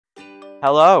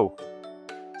Hello!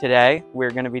 Today we're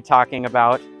going to be talking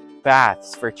about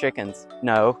baths for chickens.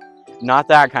 No, not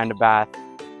that kind of bath.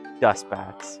 Dust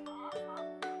baths.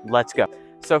 Let's go.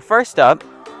 So first up,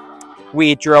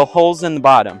 we drill holes in the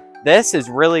bottom. This is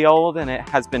really old and it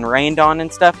has been rained on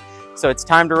and stuff, so it's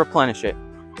time to replenish it.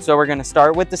 So we're going to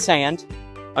start with the sand.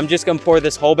 I'm just going to pour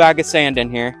this whole bag of sand in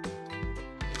here.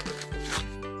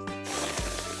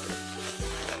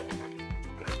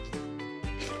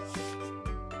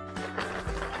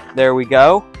 There we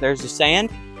go. There's the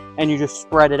sand, and you just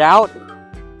spread it out.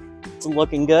 It's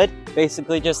looking good.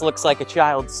 Basically just looks like a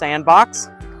child's sandbox.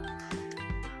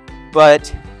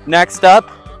 But next up,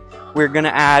 we're gonna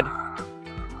add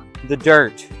the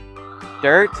dirt.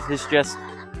 Dirt is just,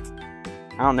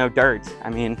 I don't know, dirt. I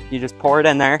mean, you just pour it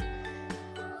in there,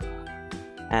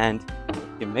 and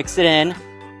you mix it in.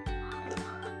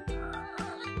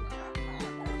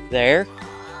 There.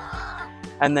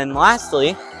 And then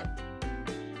lastly,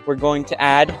 we're going to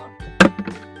add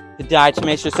the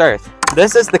diatomaceous earth.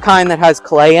 This is the kind that has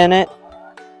clay in it.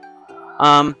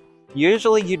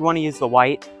 Usually you'd want to use the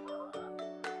white,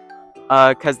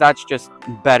 because that's just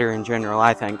better in general,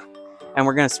 I think. And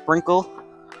we're going to sprinkle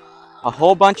a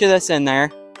whole bunch of this in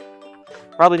there,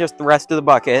 probably just the rest of the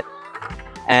bucket,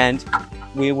 and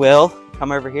we will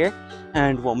come over here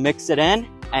and we'll mix it in,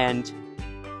 and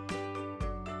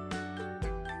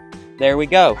there we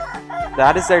go.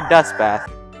 That is their dust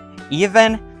bath.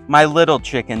 Even my little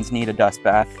chickens need a dust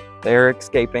bath. They're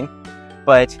escaping,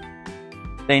 but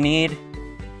they need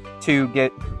to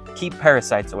keep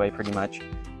parasites away pretty much.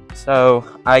 So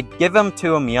I give them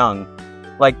to them young,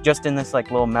 like just in this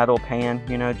like little metal pan,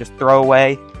 you know, just throw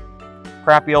away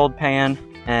crappy old pan,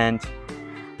 and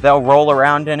they'll roll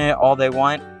around in it all they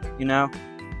want, you know.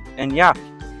 And yeah,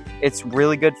 it's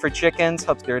really good for chickens,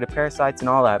 helps get rid of parasites and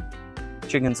all that.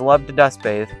 Chickens love to dust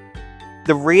bathe.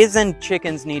 The reason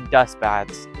chickens need dust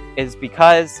baths is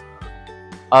because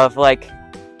of like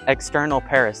external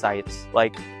parasites,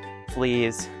 like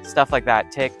fleas, stuff like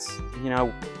that, ticks, you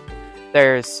know.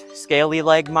 There's scaly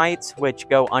leg mites, which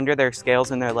go under their scales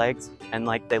in their legs, and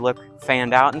like they look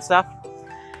fanned out and stuff.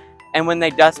 And when they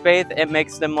dust bathe, it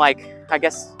makes them like, I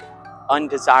guess,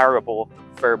 undesirable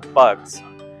for bugs.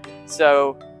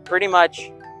 So pretty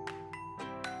much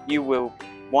you will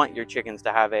want your chickens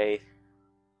to have a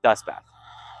dust bath.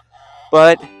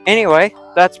 But anyway,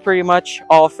 that's pretty much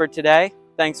all for today.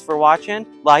 Thanks for watching.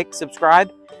 Like,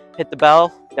 subscribe, hit the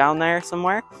bell down there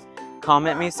somewhere.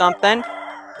 Comment me something.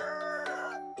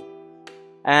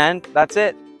 And that's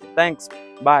it. Thanks.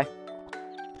 Bye.